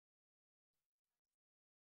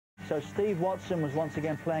So Steve Watson was once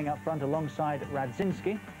again playing up front alongside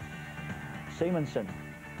Radzinski. Simonsen,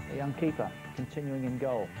 the young keeper, continuing in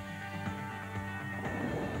goal.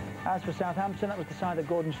 As for Southampton, that was the side that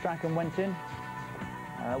Gordon Strachan went in.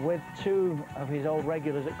 With two of his old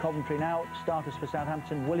regulars at Coventry now, starters for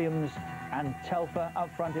Southampton, Williams and Telfer. Up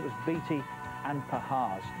front it was Beattie and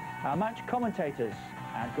Pahars. Our match commentators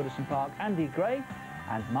at Goodison Park, Andy Gray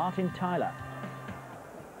and Martin Tyler.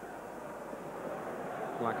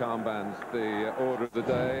 Black armbands, the order of the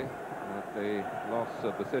day, at the loss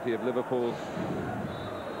of the city of Liverpool's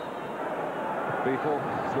beetle,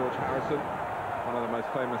 George Harrison, one of the most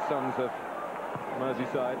famous sons of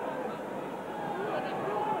Merseyside.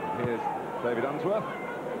 Here's David Unsworth.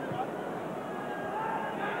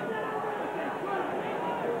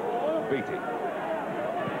 Beattie.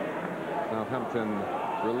 Southampton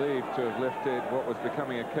relieved to have lifted what was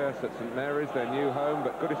becoming a curse at St Mary's, their new home,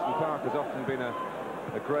 but Goodison Park has often been a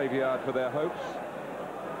graveyard for their hopes.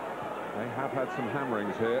 They have had some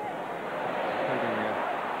hammerings here, including a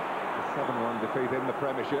 7-1 defeat in the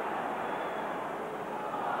Premiership.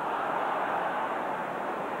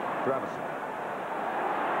 Gravison.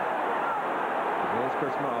 Here's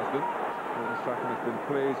Chris Marsden. Gordon Strachan has been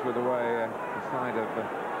pleased with the way the side have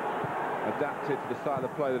adapted to the style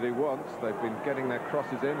of play that he wants. They've been getting their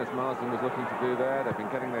crosses in, as Marsden was looking to do there. They've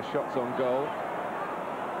been getting their shots on goal.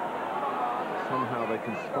 Somehow they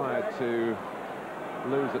conspired to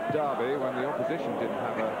lose at Derby when the opposition didn't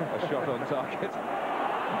have a shot on target.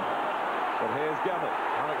 But here's Gemmell.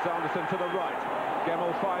 Alexanderson to the right.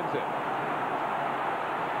 Gemmell finds it.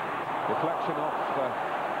 Deflection off the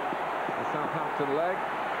Southampton leg.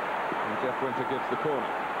 And Jeff Winter gives the corner.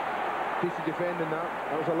 Decent defending that.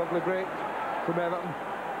 That was a lovely break from Everton.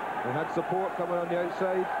 They had support coming on the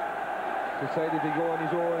outside. Decided to go on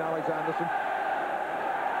his own, Alexanderson.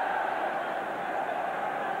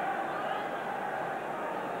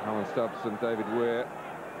 Alan Stubbs and David Weir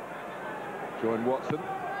join Watson.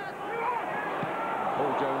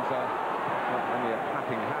 Paul Jones not only a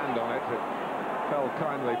patting hand on it, it fell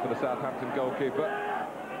kindly for the Southampton goalkeeper.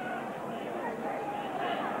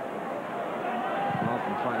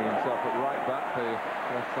 Marsden finding himself at right back, the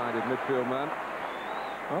left-sided midfield man.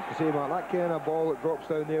 I have to say, Mark, that kind of ball that drops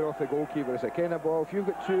down there off the goalkeeper, it's a kind of ball, if you've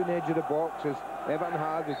got two on the edge of the box, as Everton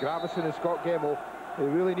had with Gravison and Scott Gemmell, they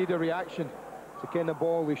really need a reaction. It's the kind of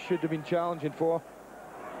ball they should have been challenging for.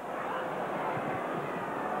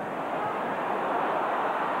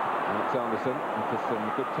 Alexanderson into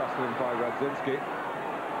some good tussling by Radzinski.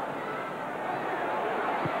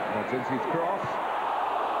 Radzinski's cross.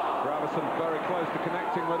 Gravison very close to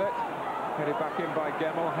connecting with it. Headed back in by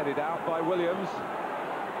Gemmell, headed out by Williams.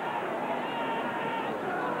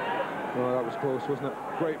 Oh, that was close, wasn't it?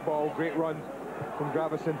 Great ball, great run from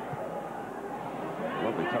Gravison.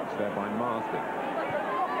 Lovely touch there by Marsden.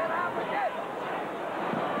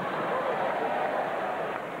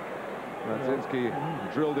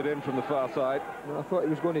 Radzinski drilled it in from the far side. Well, I thought he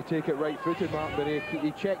was going to take it right-footed, Mark, but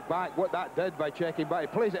he checked back. What that did by checking back, he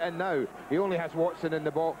plays it in now. He only has Watson in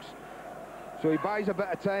the box. So he buys a bit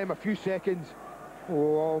of time, a few seconds.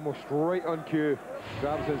 Oh, almost right on cue.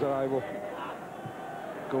 Gravison's arrival.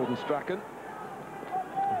 Gordon Strachan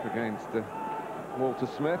up against Walter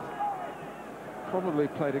Smith. Probably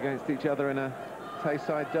played against each other in a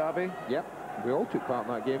Tayside derby. Yep, we all took part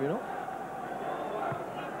in that game, you know.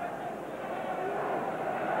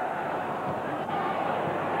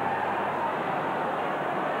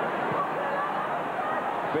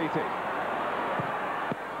 Beattie.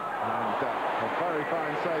 And a very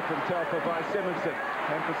fine save from Telfer by Simonsen,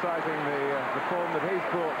 emphasising the form that he's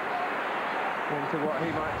brought into what he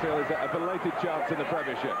might feel is a belated chance in the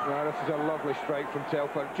Premiership. Well, this is a lovely strike from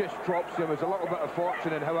Telfer. Just drops him. There's a little bit of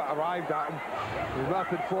fortune in how it arrived at him. There's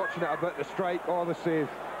nothing fortunate about the strike or the save.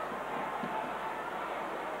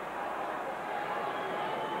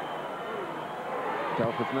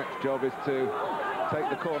 Telfer's next job is to take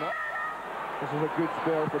the corner. This is a good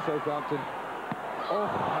spell for Southampton. Oh,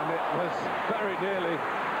 and it was very nearly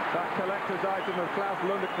that collector's item of Klaus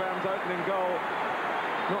Lundekram's opening goal.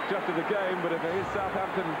 Not just of the game, but of his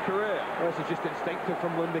Southampton career. This is just instinctive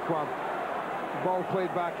from Lundekram. Ball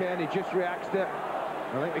played back in, he just reacts to it.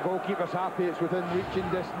 I think the goalkeeper's happy it's within reaching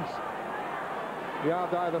distance.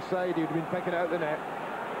 Yard either side, he'd been picking out the net.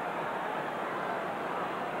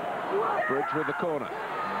 Bridge with the corner.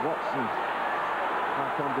 Watson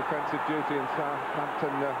back on defensive duty, and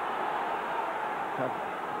Southampton have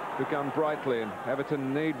begun brightly, and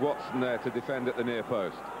Everton need Watson there to defend at the near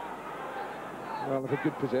post. Well, they've a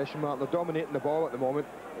good possession, Mark. They're dominating the ball at the moment.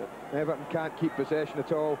 Everton can't keep possession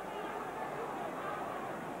at all.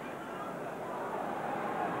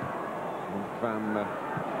 Van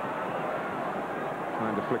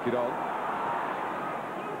trying to flick it on.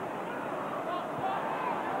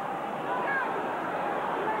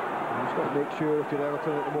 You've just got to make sure if you're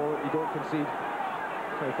Everton at the moment you don't concede.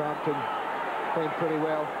 Southampton playing pretty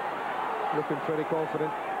well, looking pretty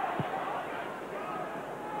confident.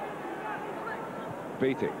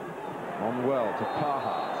 Beattie on well to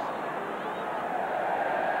Parhas.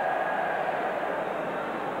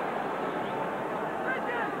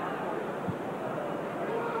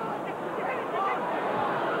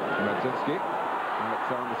 Radzinski.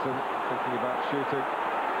 Alexanderson thinking about shooting,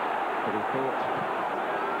 but he thought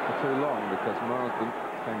for too long because Marsden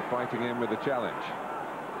came fighting in with the challenge,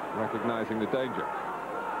 recognising the danger.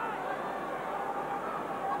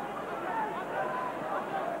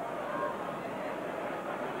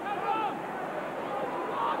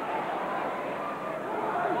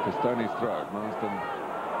 To Stoney's throw, Marsden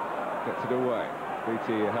gets it away.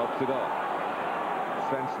 Beattie helps it on.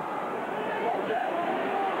 Svensson.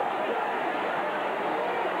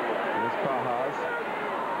 Here's Parhas.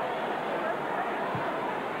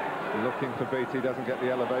 Looking for Beattie, doesn't get the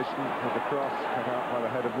elevation of the cross, cut out by the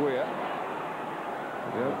head of Weir.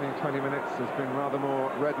 The opening 20 minutes has been rather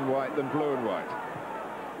more red and white than blue and white.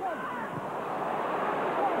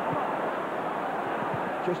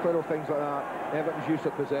 Just little things like that. Everton's use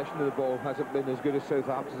of possession of the ball hasn't been as good as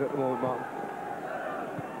Southampton's at the moment, Martin.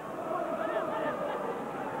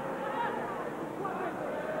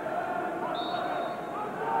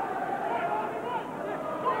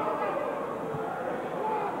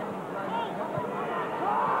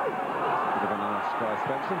 Bit of a nice by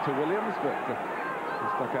Svensson to Williams, but he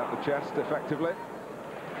stuck out the chest effectively.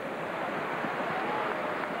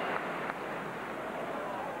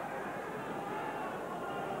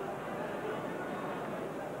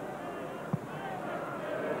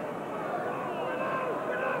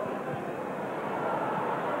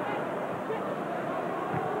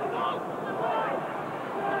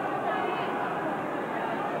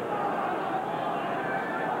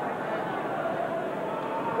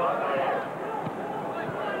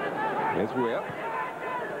 Here's Weir. And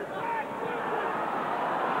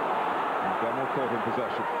Gemmell caught in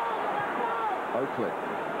possession. Oakley.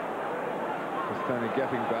 Castani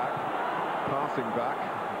getting back, passing back.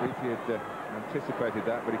 Beattie had anticipated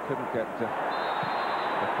that, but he couldn't get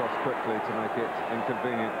across quickly to make it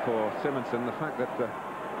inconvenient for Simonsen. The fact that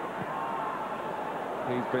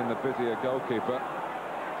he's been the busier goalkeeper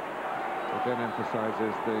again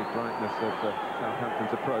emphasises the brightness of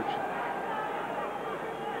Southampton's approach.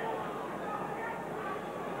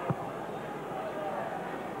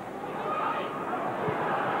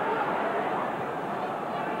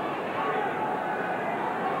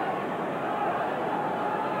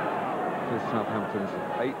 Southampton's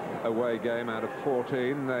 8th away game out of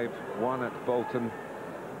 14. They've won at Bolton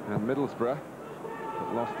and Middlesbrough,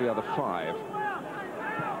 but lost the other 5.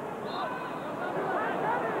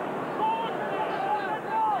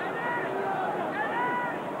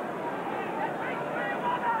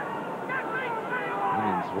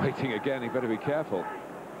 Williams waiting again, he better be careful.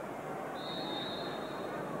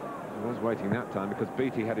 He was waiting that time because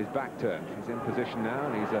Beattie had his back turned. He's in position now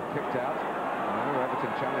and he's picked out.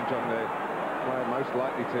 Everton challenge on the player most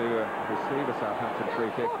likely to receive a Southampton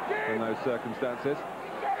free kick in those circumstances.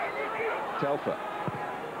 Telfer.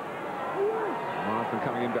 Marsden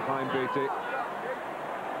coming in behind Beattie.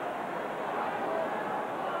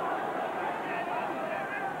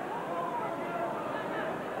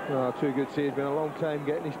 Oh, too good save. It's been a long time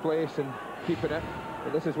getting his place and keeping it.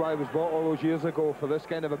 But this is why he was bought all those years ago, for this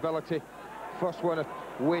kind of ability. First one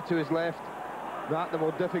way to his left. That the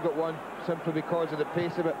more difficult one, simply because of the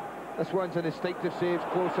pace of it. This one's an instinctive save,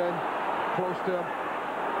 close in, close to him.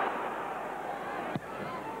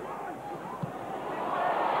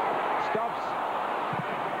 Stubbs.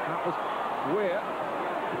 That was Weir.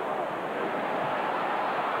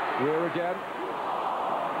 Weir again.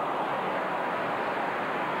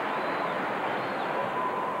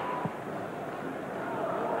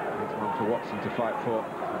 It's one for Watson to fight for,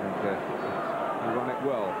 and he won it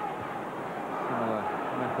well. Similar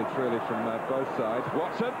methods really from both sides.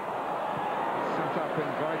 Watson set up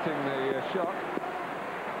inviting the shot.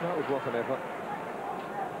 That was worth an effort.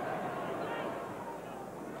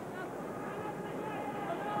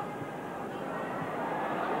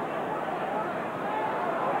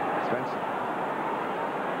 Svensson.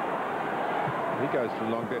 He goes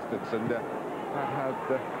from long distance, and that had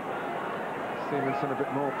Simonsen a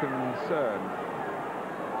bit more concerned.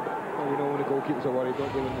 Well, you know when the goalkeepers are worried,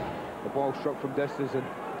 don't they, when the ball struck from distance and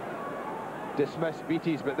dismissed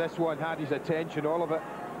Beattie's, but this one had his attention, all of it.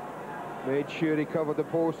 Made sure he covered the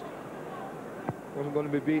post. Wasn't going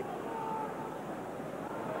to be beat.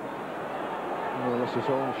 Well, this is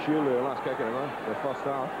all surely the last kick of the first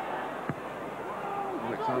half.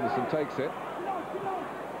 Alex Anderson takes it.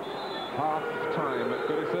 Half time at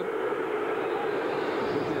Goodison.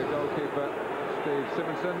 Senior goalkeeper Steve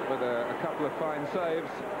Simonson with a couple of fine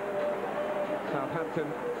saves. Southampton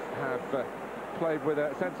have played with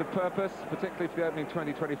a sense of purpose, particularly for the opening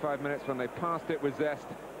 20-25 minutes when they passed it with zest.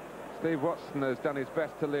 Steve Watson has done his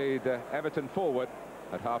best to lead Everton forward.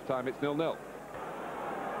 At half-time, it's 0-0.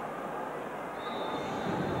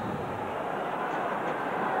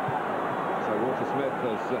 So Walter Smith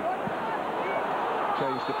has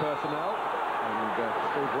changed the personnel, and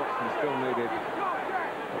Steve Watson still needed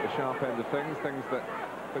at the sharp end of things that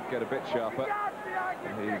could get a bit sharper.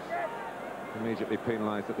 And he's immediately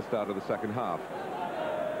penalised at the start of the second half.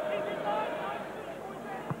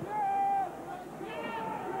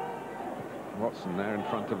 Watson there in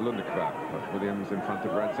front of Lundekvam, but Williams in front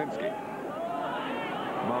of Radzinski.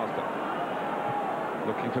 Marsden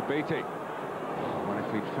looking for Beattie. Well,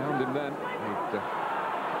 if he'd found him then, he'd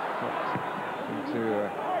got into a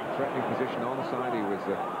threatening position onside. He was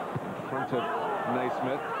in front of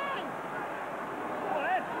Naismith.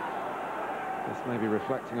 Just maybe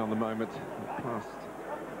reflecting on the moment that passed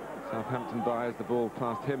Southampton by as the ball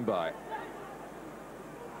passed him by.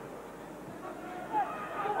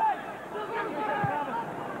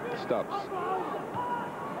 Stubbs.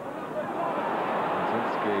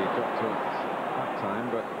 Radzinski dropped to it that time,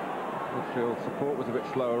 but midfield support was a bit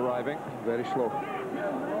slow arriving. Very slow.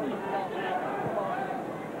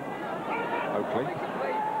 Oakley.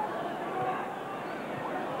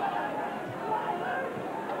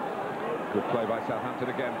 Good play by Southampton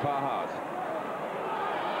again. Pahars.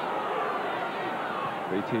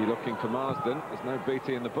 Beattie looking for Marsden. There's no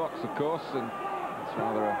Beattie in the box, of course, and it's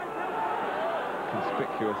rather a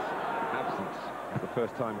conspicuous absence as the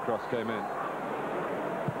first time cross came in.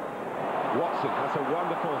 Watson, that's a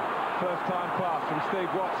wonderful first time pass from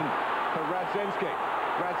Steve Watson for Radzinski.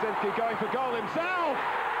 Radzinski going for goal himself!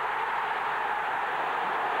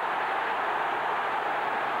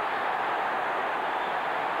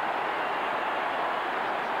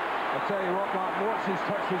 I'll tell you what, Mark, Watson's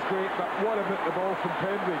touch was great, but what about the ball from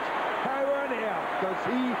Pembridge? How on earth does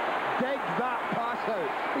he dig that pass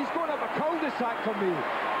out? He's going up a cul-de-sac for me,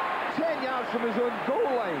 10 yards from his own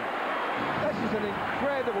goal line. This is an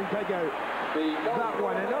incredible dig out. That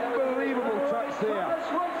one, an unbelievable touch there.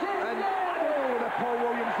 And oh, the Paul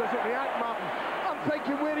Williams doesn't react, Martin. I'm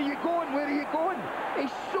thinking, where are you going? Where are you going?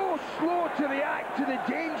 He's so slow to react to the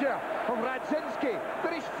danger of Radzinski,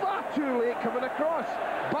 but he's far too late coming across.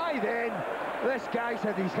 By then, this guy's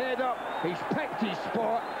had his head up, he's picked his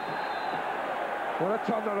spot. What a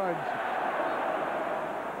turnaround.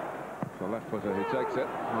 The left footer who takes it,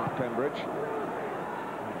 Mark Pembridge.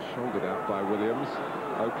 Shouldered out by Williams.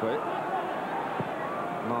 Oakley.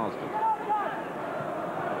 Marsden.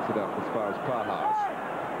 Puts it up as far as Pahars.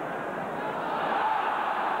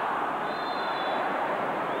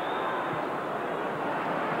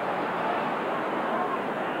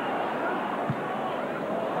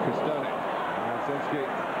 Radzinski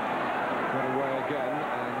got away again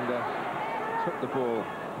and took the ball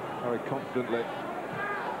very confidently.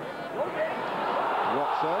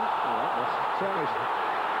 Watson, that was challenged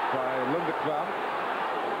by Lundekvam.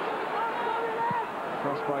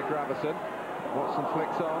 Crossed by Gravison. Watson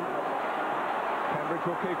flicks on. Pembridge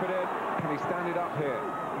will keep it in. Can he stand it up here?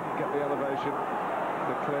 Get the elevation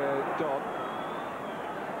to clear Dodd.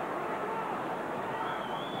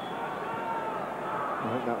 I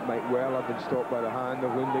think that might well have been stopped by the hand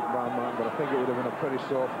of Lundekvam, man, but I think it would have been a pretty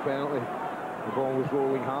soft penalty. The ball was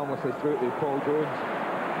rolling harmlessly through to Paul Jones.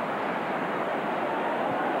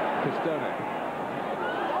 Pistone.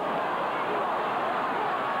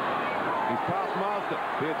 He's past Marsden,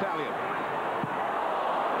 the Italian.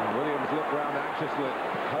 And Williams looked round anxiously,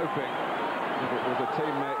 hoping if it was a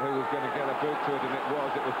teammate who was going to get a boot to it, and it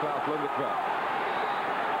was Klaus Lundekvam.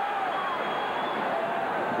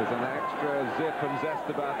 There's an extra zip and zest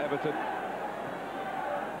about Everton.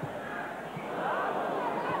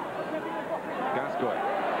 Gascoigne.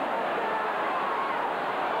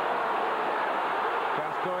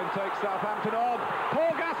 Gascoigne takes Southampton on.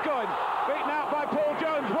 Paul Gascoigne beaten out by Paul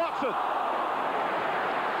Jones. Watson.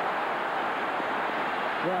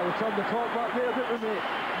 Well, we turned the clock back there, didn't we, mate?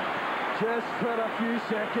 Just for a few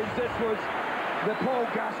seconds, this was the Paul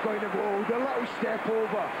Gascoigne of old, the little step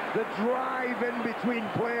over, the drive in between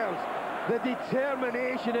players, the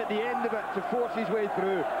determination at the end of it to force his way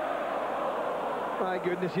through. My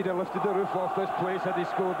goodness, he'd have lifted the roof off this place had he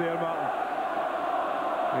scored there, Martin.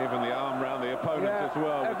 Even the arm round the opponent as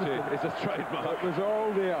well, everything. which is a trademark. It was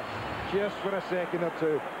all there, just for a second or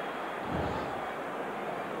two.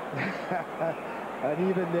 And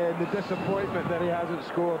even then, the disappointment that he hasn't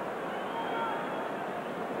scored. Of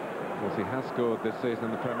course, he has scored this season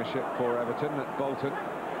in the Premiership for Everton at Bolton. A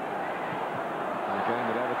game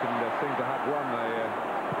that Everton seemed to have won. They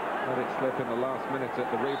let it slip in the last minute at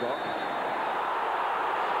the Reebok.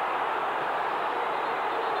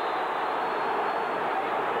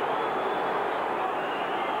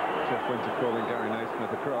 Winter calling Gary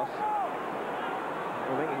Naismith across. I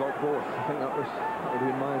think he got both. I think that would have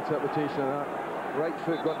been my interpretation of that. Right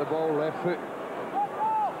foot got the ball, left foot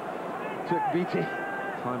took Beattie.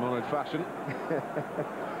 Time-honoured fashion.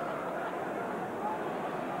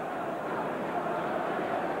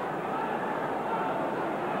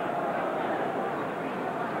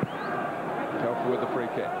 Telfer with the free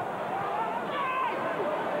kick.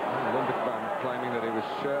 Lundekvam claiming that his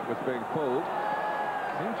shirt was being pulled.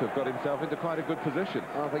 Seemed to have got himself into quite a good position.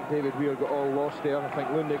 I think David Weir got all lost there. I think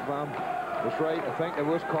Lundekvam was right. I think there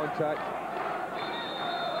was contact.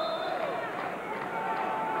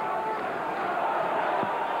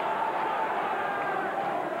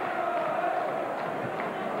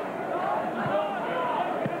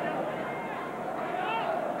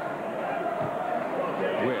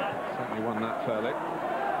 Weir certainly won that fairly.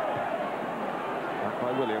 Back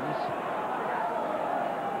by Williams.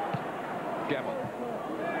 Gemmell.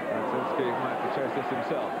 Radzinski might have to chase this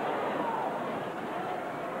himself.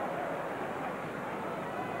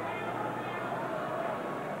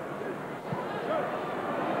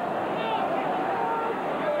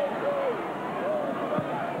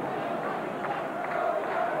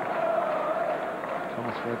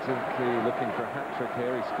 Thomas Radzinski looking for a hat-trick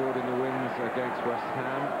here. He scored in the wins against West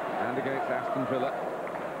Ham and against Aston Villa.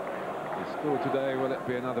 He scored today. Will it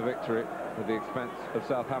be another victory at the expense of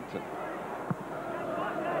Southampton?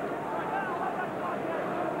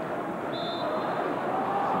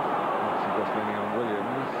 Leaning on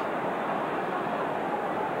Williams.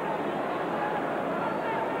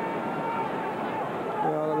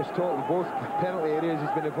 Well, there was talk in both penalty areas.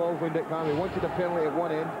 He's been involved with Lundekvam. He wanted a penalty at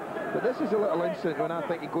one end, but this is a little incident when I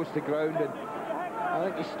think he goes to ground, and I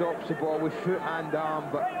think he stops the ball with foot and arm,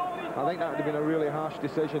 but I think that would have been a really harsh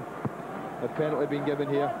decision. A penalty being given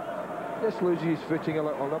here. Just loses his footing a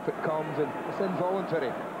little, and up it comes, and it's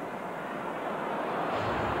involuntary.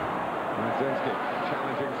 Radzinski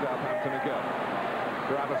challenging Southampton again.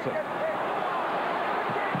 Gravison.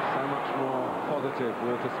 So much more positive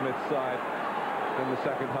Walter Smith's side in the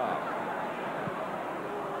second half.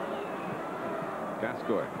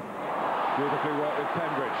 Gascoigne. Beautifully worked with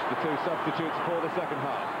Pembridge, the two substitutes for the second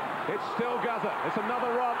half. It's still Gaza. It's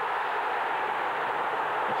another run.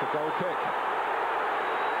 It's a goal kick.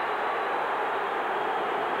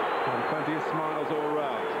 And plenty of smiles all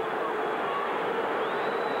round.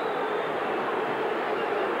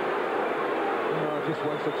 Just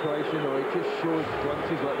once or twice, you know, it just shows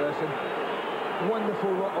glimpses like this, and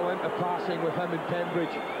wonderful little interpassing with him and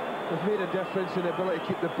Pembridge. They've made a difference in the ability to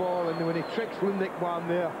keep the ball, and when he tricks Lundekvam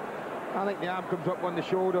there, I think the arm comes up on the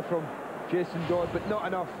shoulder from Jason Dodd, but not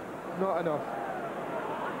enough, not enough.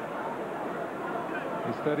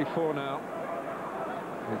 He's 34 now.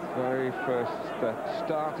 His very first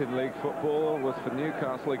start in league football was for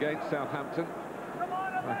Newcastle against Southampton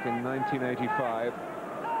back in 1985.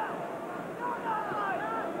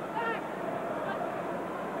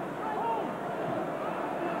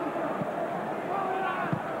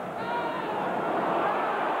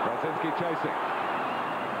 Chasing.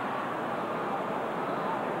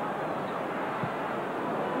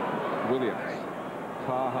 Williams.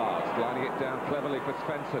 Farhars lining it down cleverly for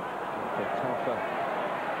Svensson. For Telfer.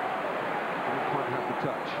 Didn't quite have the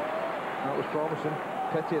touch. That was promising.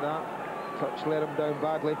 Pity that. Touch let him down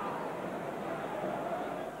badly.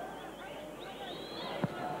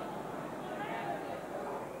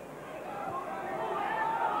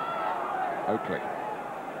 Oakley.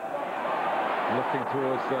 Looking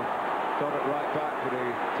towards the dot at right back, but he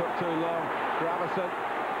took too long. Gravison.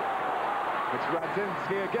 It's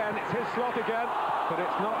Radzinski again, it's his slot again, but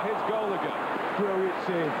it's not his goal again. Brilliant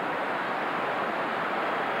save.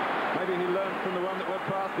 Maybe he learned from the one that went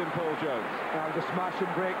past him, Paul Jones. That was a smash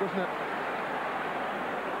and break, wasn't it?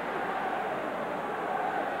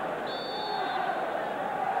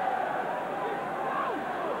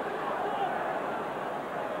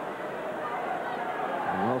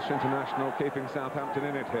 Welsh international keeping Southampton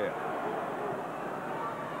in it here.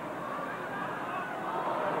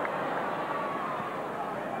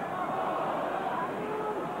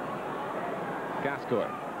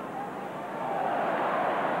 Gascoigne.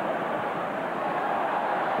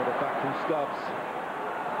 back from Stubbs.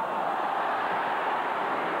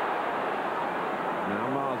 Now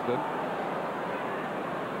Marsden.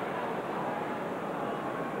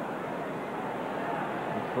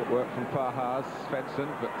 Footwork from Pahars, Svensson,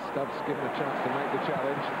 but Stubbs given a chance to make the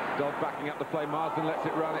challenge. Dodd backing up the play, Marsden lets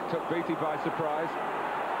it run, it took Beattie by surprise.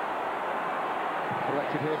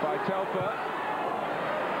 Collected here by Telfer.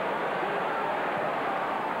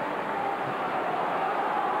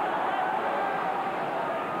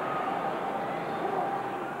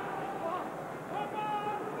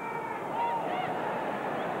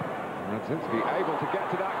 Seems to be able to get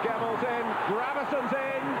to that. Gemmell's in, Graveson's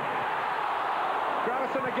in.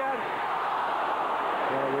 Gravesen again.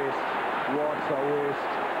 What a waste. What a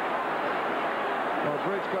waste. Well,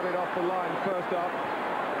 Bridge got it off the line first up,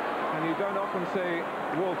 and you don't often see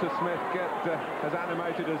Walter Smith get as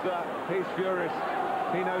animated as that. He's furious.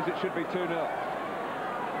 He knows it should be 2-0.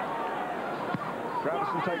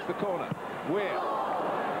 Gravesen takes the corner. Weir.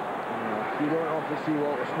 You don't often see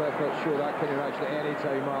Walter Smith show that kind of action at any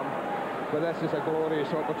time, but this is a glorious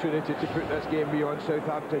opportunity to put this game beyond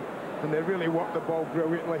Southampton, and they really worked the ball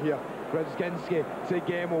brilliantly here. Brzezinski to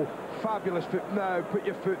Gemmell, fabulous foot. Now put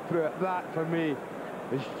your foot through it. That for me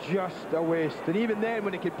is just a waste. And even then,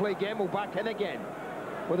 when he could play Gemmell back in again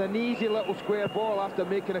with an easy little square ball after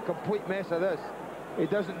making a complete mess of this, he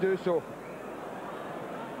doesn't do so.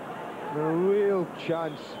 A real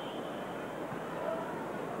chance.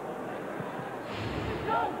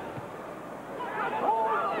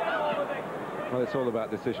 Well, it's all about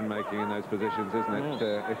decision-making in those positions, isn't it?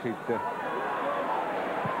 If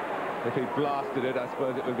he'd blasted it, I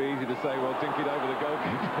suppose it would be easy to say, well, dink it over the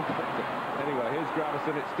goalkeeper. Anyway, here's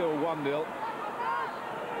Gravesen. It's still 1-0.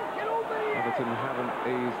 Everton haven't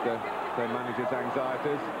eased their manager's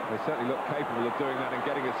anxieties. They certainly look capable of doing that and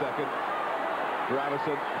getting a second.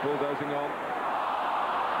 Gravesen bulldozing on.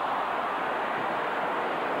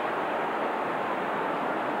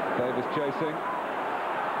 Davis chasing.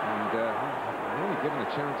 And really given a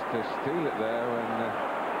chance to steal it there when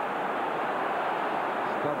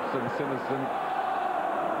Stubbs and Simonson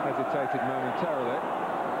hesitated momentarily.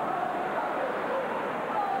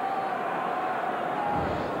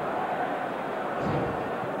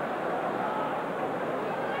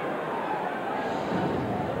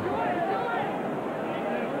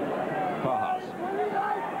 Pahars.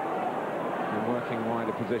 And working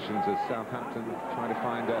wider positions as Southampton trying to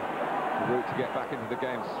find a route to get back into the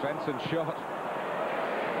game. Svensson shot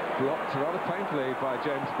blocked rather painfully by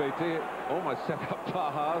James Beattie. It almost set up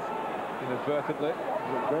Pahars inadvertently.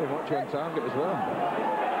 Very much on target as well.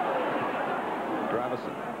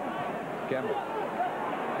 Gravesen. Gemmell.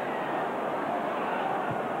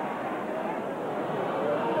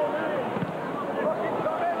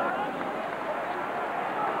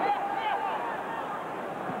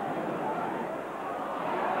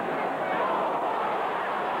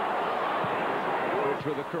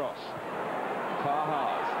 With a cross.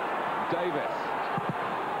 Pahars. Davis.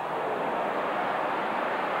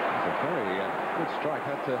 It's a very good strike.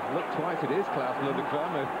 Had to look twice at his Klaus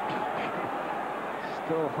Lundekvam.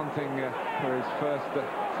 Still hunting for his first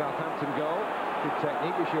Southampton goal. Good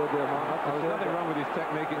technique he showed there, Mark. There's nothing wrong with his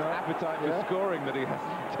technique. It's appetite for scoring that he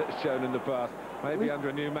hasn't shown in the past. Maybe under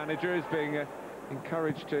a new manager he's being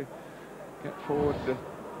encouraged to get forward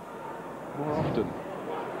more often.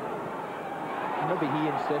 Maybe he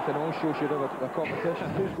and Stefan Osho should have a competition.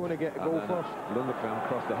 Who's going to get a goal first? Lundekvam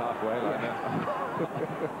crossed the halfway like that.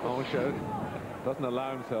 Osho doesn't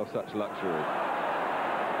allow himself such luxury.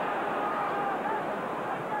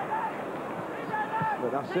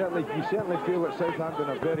 But you certainly feel that Southampton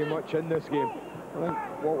are very much in this game. I think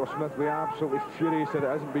Walter Smith will be absolutely furious that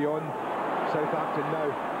it isn't beyond Southampton now.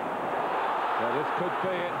 Well, this could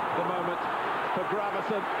be it, the moment for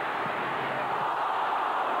Gravesen.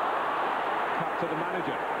 To the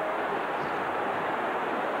manager.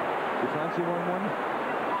 You fancy 1-1?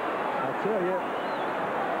 I'll tell you.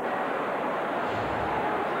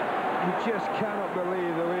 You just cannot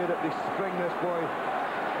believe the way that they string this boy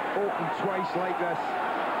open twice like this.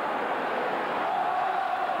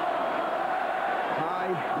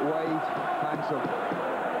 High, wide, handsome.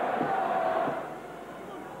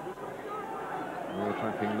 We're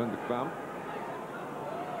tracking Lundekvam.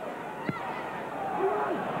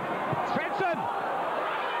 Svensson!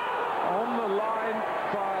 On the line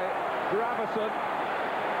by Gravesen.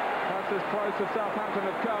 That's as close as Southampton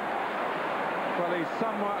have come. Well, he's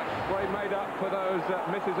somewhat made up for those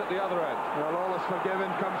misses at the other end. Well, all is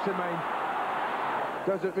forgiven comes to mind.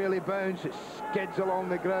 Doesn't really bounce, it skids along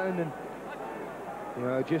the ground,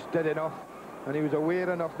 and just did enough. And he was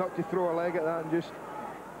aware enough not to throw a leg at that and just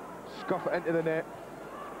scuff it into the net.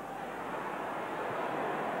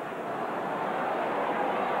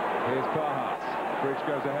 Here's Parhart. Bridge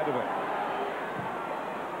goes ahead of it.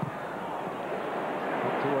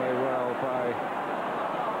 Knocked away well by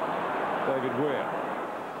David Weir.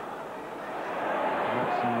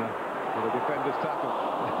 Watson with a defender's tackle.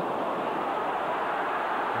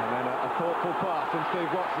 And then a thoughtful pass from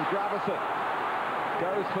Steve Watson. Gravison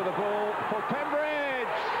goes for the ball for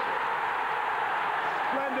Pembridge.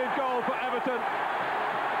 Splendid goal for Everton.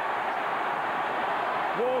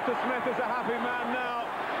 Walter Smith is a happy man now,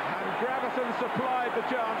 and Gravison supplied the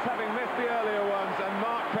chance, having missed the earlier ones, and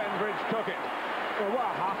Mark Pembridge took it. Well,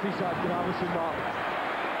 what a half he's had, Gravison, Mark.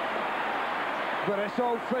 But it's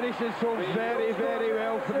all finishing so very, very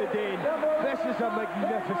well for the Dane. This is a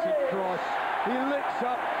magnificent cross. He looks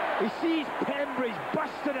up, he sees Pembridge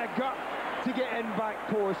busting a gut to get in back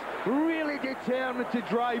post, really determined to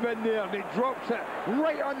drive in there, and he drops it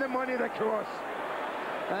right on the money, the cross.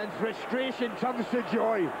 And frustration turns to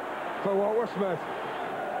joy for Walter Smith.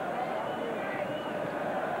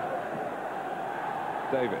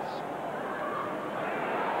 Davis.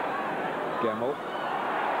 Gemmell.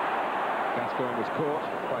 Gascoigne was caught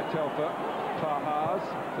by Telfer. Parhars. Is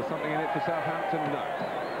there something in it for Southampton? No.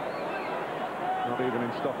 Not even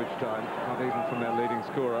in stoppage time. Not even from their leading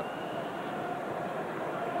scorer.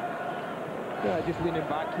 Yeah, just leaning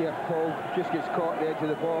back here. Paul just gets caught at the edge of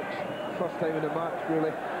the box. First time in the match,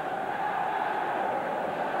 really.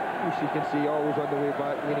 As you can see, always on the way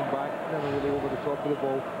back, leaning back, never really over the top of the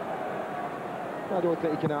ball. I don't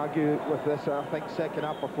think you can argue with this. I think second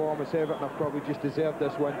half performance, Everton have probably just deserved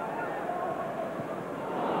this one.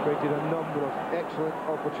 Created a number of excellent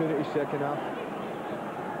opportunities second half.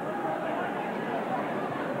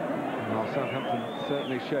 Well, Southampton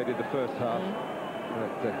certainly shaded the first half,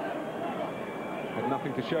 but had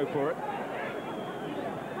nothing to show for it.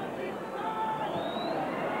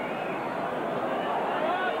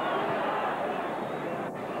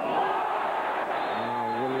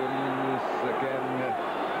 Williams again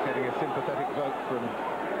getting a sympathetic vote from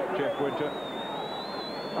Jeff Winter.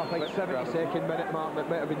 I think 72nd minute, Mark, it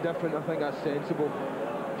might have been different. I think that's sensible.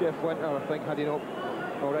 Jeff Winter, I think, had he not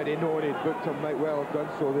already known he'd booked him, might well have done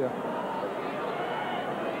so there.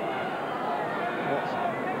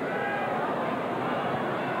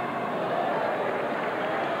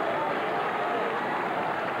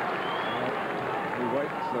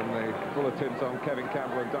 And the bulletins on Kevin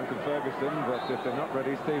Campbell and Duncan Ferguson, but if they're not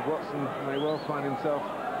ready, Steve Watson may well find himself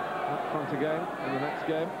up front again in the next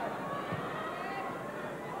game.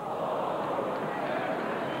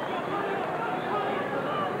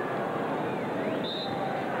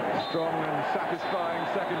 Strong and satisfying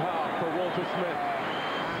second half for Walter Smith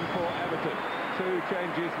and for Everton. Two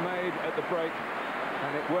changes made at the break,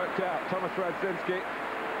 and it worked out. Thomas Radzinski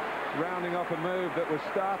rounding off a move that was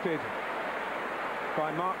started by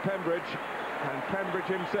Mark Pembridge, and Pembridge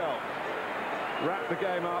himself wrapped the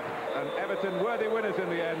game up, and Everton worthy winners in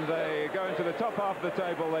the end. They go into the top half of the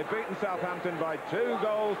table. They've beaten Southampton by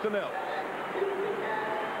 2-0.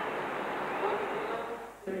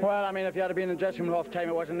 Well, I mean, if you had been in the dressing room half time,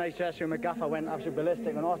 it wasn't nice dressing room. McGaffer went absolutely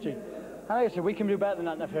ballistic on Archie. And like I said, we can do better than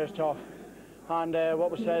that in the first half. And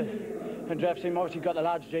what was said in dressing room, obviously got the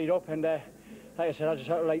lads G'd up, and like I said, I just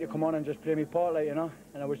had to like to come on and just play me part, like, you know.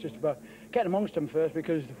 And it was just about getting amongst them first,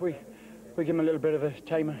 because if we give them a little bit of a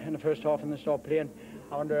time in the first half and they start playing,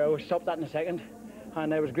 and we stopped that in the second.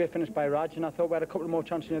 And it was a great finish by Raj, and I thought we had a couple more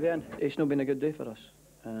chances near the end. It's not been a good day for us.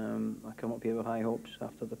 I come up here with high hopes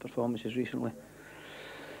after the performances recently.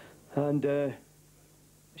 And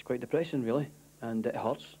it's quite depressing, really, and it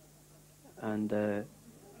hurts. And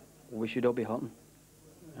we should all be hurting.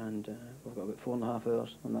 And we've got about 4.5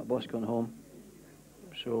 hours on that bus going home.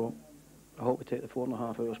 So I hope we take the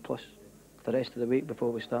 4.5 hours plus the rest of the week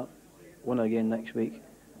before we start winning again next week.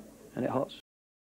 And it hurts.